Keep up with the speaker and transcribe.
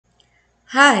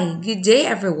Hi, good day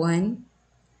everyone.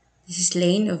 This is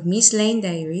Lane of MizLhaine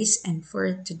Diaries, and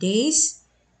for today's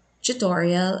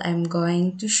tutorial, I'm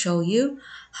going to show you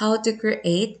how to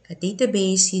create a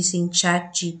database using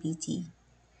ChatGPT.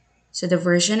 So the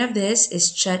version of this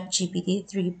is ChatGPT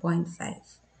 3.5.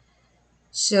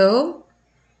 So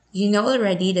you know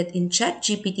already that in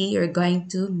ChatGPT you're going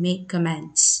to make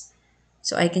commands.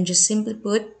 So I can just simply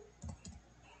put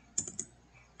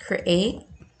create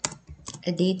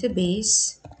a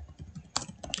database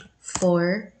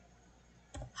for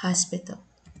hospital.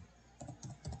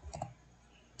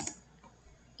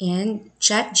 And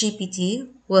ChatGPT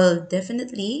will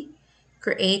definitely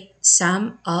create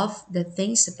some of the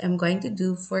things that I'm going to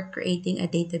do for creating a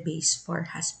database for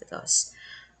hospitals.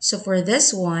 So for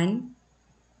this one,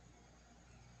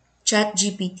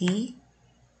 ChatGPT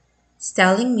is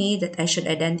telling me that I should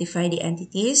identify the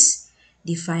entities,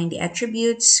 define the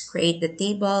attributes, create the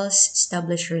tables,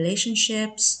 establish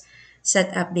relationships,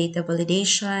 set up data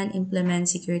validation, implement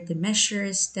security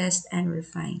measures, test, and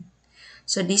refine.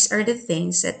 So these are the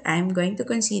things that I'm going to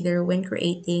consider when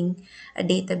creating a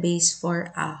database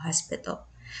for a hospital.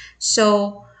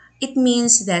 So it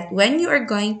means that when you are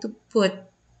going to put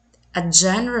a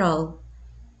general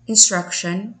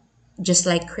instruction, just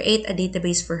like create a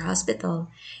database for hospital,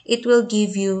 it will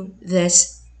give you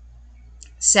this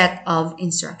set of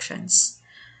instructions.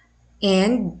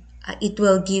 And it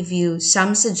will give you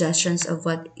some suggestions of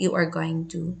what you are going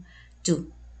to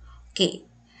do. Okay,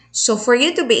 so for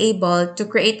you to be able to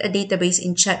create a database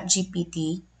in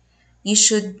ChatGPT, you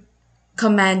should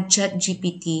command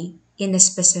ChatGPT in a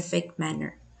specific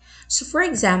manner. So for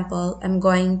example, I'm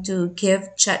going to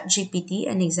give ChatGPT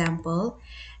an example.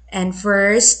 And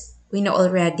first, we know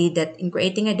already that in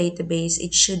creating a database,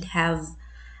 it should have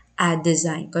a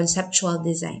design, conceptual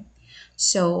design.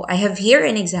 So I have here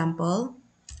an example.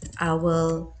 I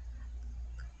will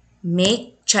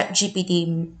make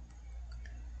ChatGPT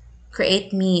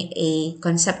create me a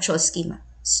conceptual schema.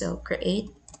 So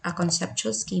create a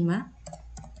conceptual schema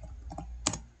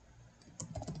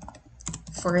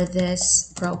for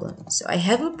this problem. So I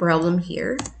have a problem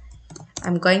here.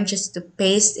 I'm going just to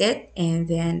paste it and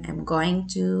then I'm going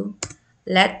to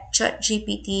let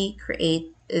ChatGPT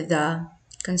create the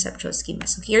conceptual schema.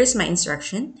 So here's my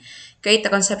instruction. Create the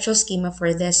conceptual schema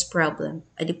for this problem.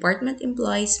 A department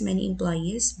employs many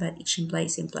employees, but each employee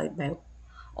is employed by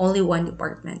only one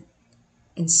department,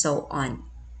 and so on.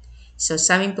 So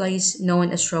some employees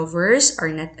known as rovers are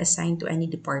not assigned to any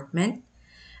department.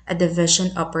 A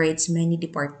division operates many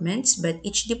departments, but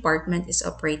each department is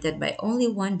operated by only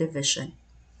one division.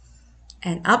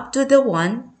 And up to the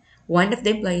one of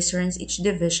the employees runs each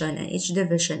division, and each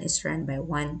division is run by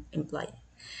one employee.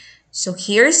 So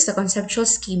here's the conceptual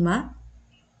schema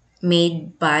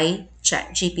made by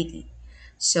ChatGPT.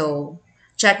 So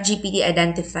ChatGPT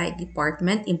identified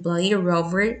department, employee,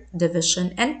 rover,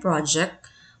 division, and project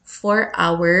for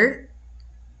our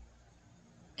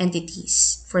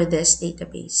entities for this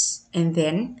database. And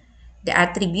then the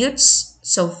attributes.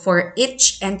 So for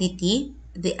each entity,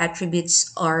 the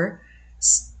attributes are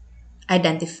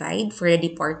identified for the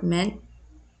department.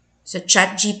 So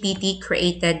ChatGPT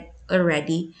created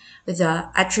already the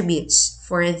attributes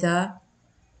for the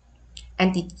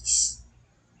entities,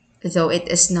 though it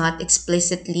is not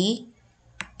explicitly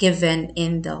given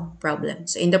in the problem.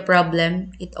 So in the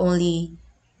problem, it only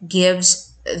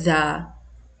gives the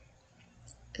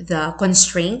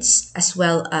constraints as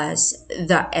well as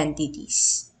the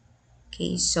entities.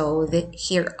 Okay, so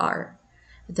here are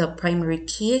the primary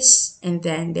keys, and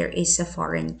then there is a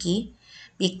foreign key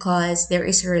because there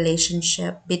is a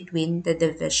relationship between the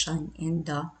division and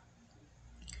the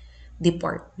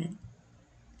department.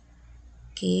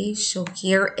 Okay, so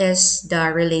here is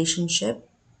the relationship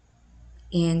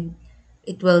and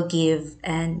it will give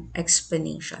an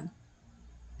explanation.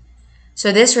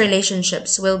 So these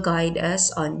relationships will guide us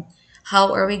on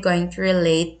how are we going to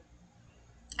relate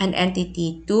an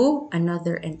entity to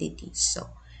another entity. So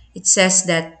it says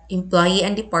that employee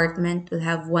and department will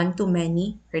have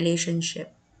one-to-many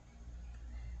relationship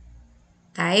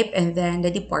type, and then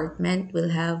the department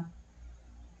will have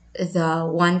the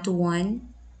one-to-one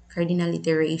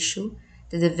cardinality ratio.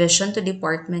 The division to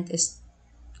department is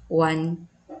one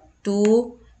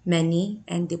to many,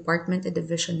 and department to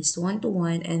division is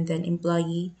one-to-one, and then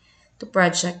employee to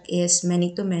project is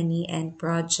many to many, and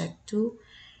project to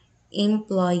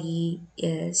employee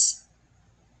is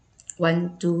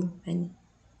one to many.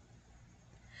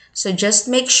 So just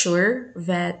make sure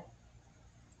that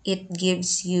it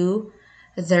gives you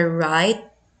the right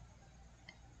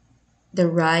the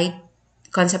right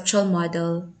conceptual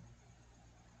model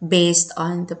based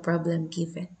on the problem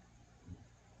given.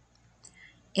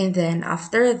 And then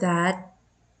after that,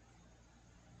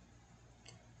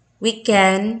 we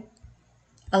can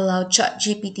allow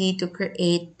ChatGPT to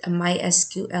create a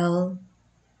MySQL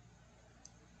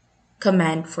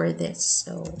command for this.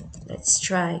 So let's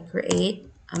try create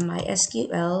a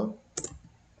MySQL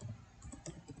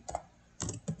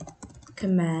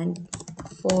command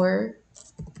for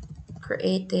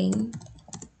creating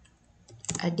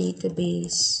a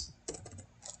database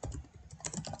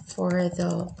for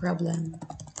the problem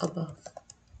above.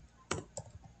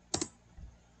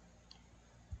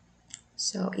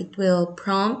 So it will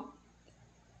prompt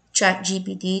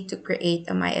ChatGPT to create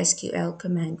a MySQL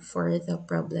command for the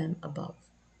problem above.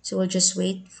 So we'll just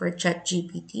wait for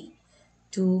ChatGPT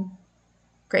to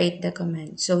create the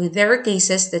command. So there are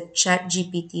cases that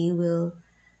ChatGPT will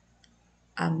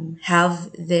have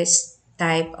this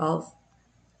type of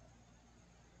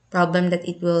problem that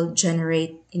it will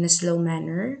generate in a slow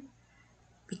manner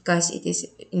because it is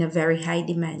in a very high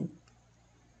demand.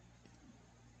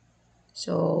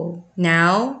 So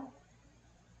now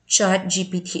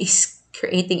ChatGPT is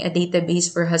creating a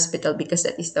database for hospital because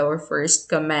that is our first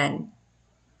command.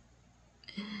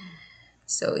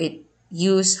 So it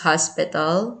use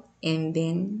hospital and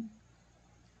then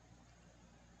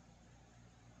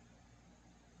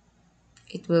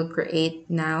it will create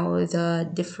now the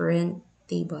different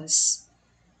tables.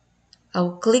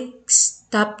 I'll click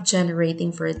stop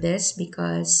generating for this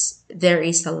because there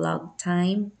is a log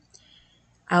time.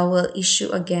 I will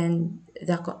issue again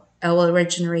I will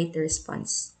regenerate the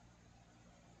response.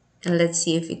 And let's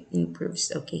see if it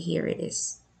improves. Okay, here it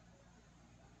is.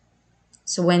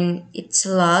 So when it's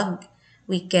logged,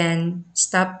 we can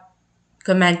stop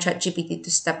command ChatGPT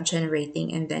to stop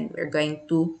generating, and then we're going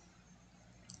to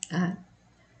uh,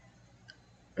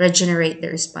 regenerate the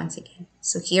response again.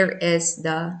 So here is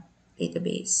the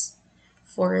database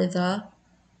for the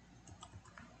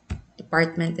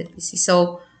department that we see.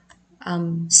 So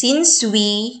since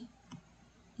we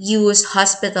use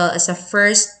hospital as a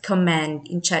first command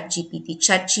in ChatGPT,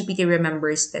 ChatGPT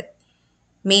remembers that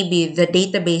maybe the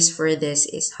database for this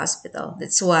is hospital.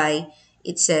 That's why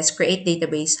it says create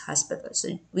database hospital.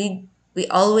 So we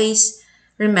always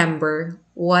remember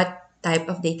what type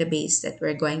of database that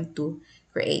we're going to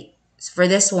create. So for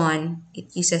this one,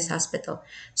 it uses hospital.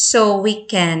 So we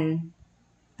can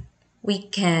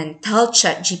tell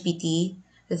ChatGPT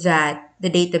that the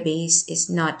database is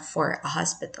not for a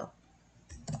hospital.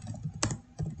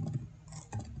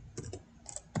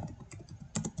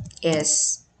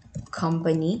 Is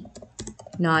company,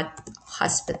 not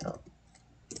hospital.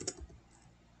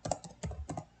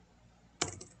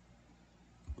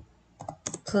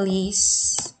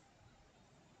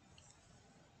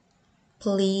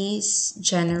 Please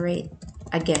generate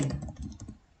again.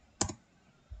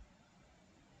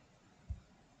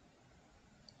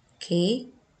 Okay,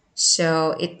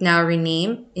 so it now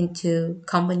renamed into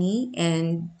company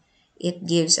and it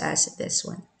gives us this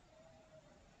one.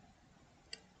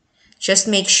 Just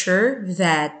make sure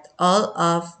that all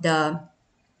of the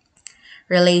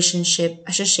relationship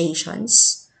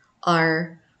associations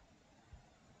are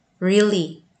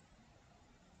really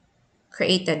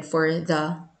created for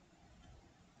the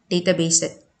database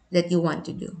that you want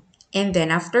to do. And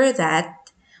then after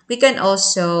that, we can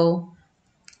also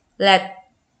let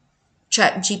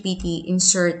ChatGPT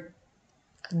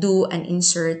do an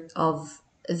insert of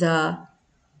the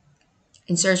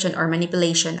insertion or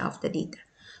manipulation of the data.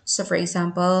 So for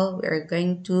example, we're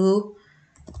going to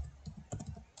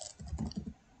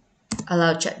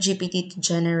allow ChatGPT to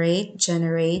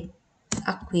generate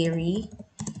a query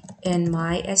in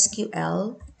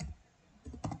MySQL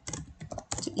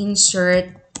to insert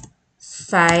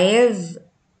 5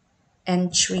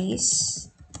 entries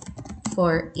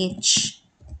for each,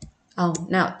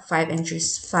 not 5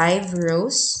 entries, 5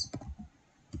 rows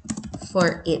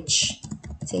for each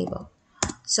table.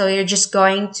 So you're just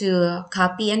going to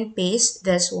copy and paste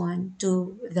this one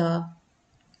to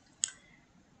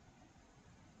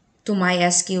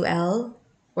MySQL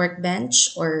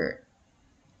workbench or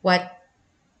what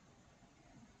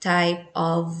type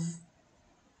of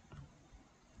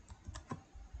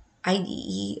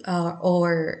IDE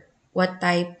or what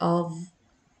type of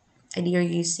IDE you're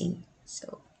using.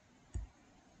 So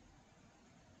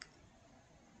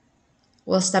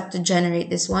we'll stop to generate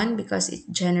this one because it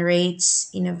generates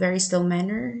in a very slow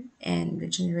manner and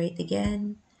regenerate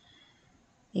again.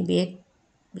 Maybe it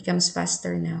becomes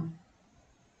faster now.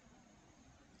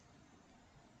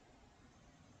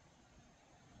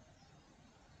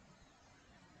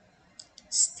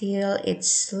 Still, it's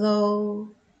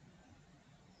slow.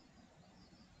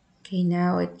 Okay,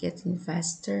 now it's getting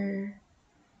faster.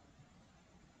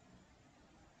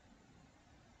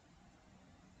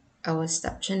 I will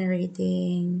stop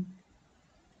generating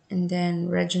and then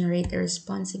regenerate the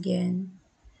response again.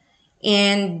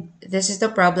 And this is the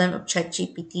problem of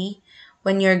ChatGPT.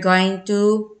 When you're going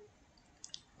to,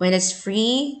 when it's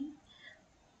free,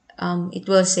 it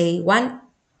will say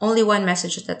only one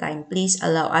message at a time. Please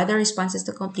allow other responses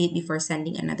to complete before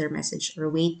sending another message or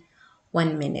wait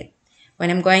 1 minute. When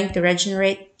I'm going to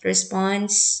regenerate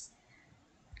response,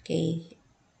 okay,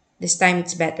 this time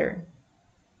it's better.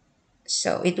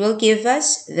 So it will give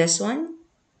us this one.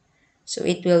 So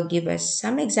it will give us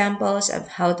some examples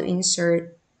of how to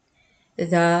insert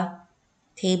the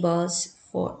tables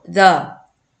for the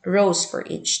rows for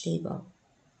each table.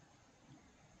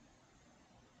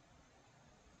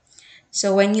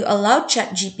 So when you allow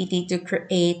ChatGPT to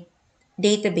create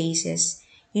databases,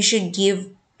 you should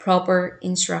give proper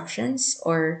instructions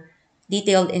or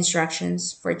detailed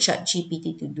instructions for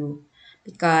ChatGPT to do.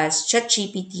 Because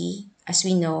ChatGPT, as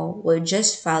we know, will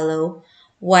just follow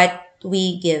what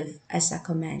we give as a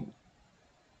command.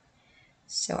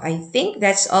 So I think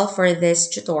that's all for this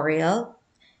tutorial.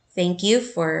 Thank you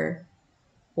for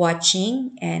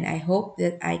watching, and I hope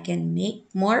that I can make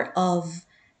more of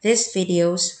these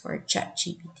videos for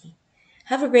ChatGPT.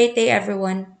 Have a great day,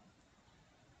 everyone.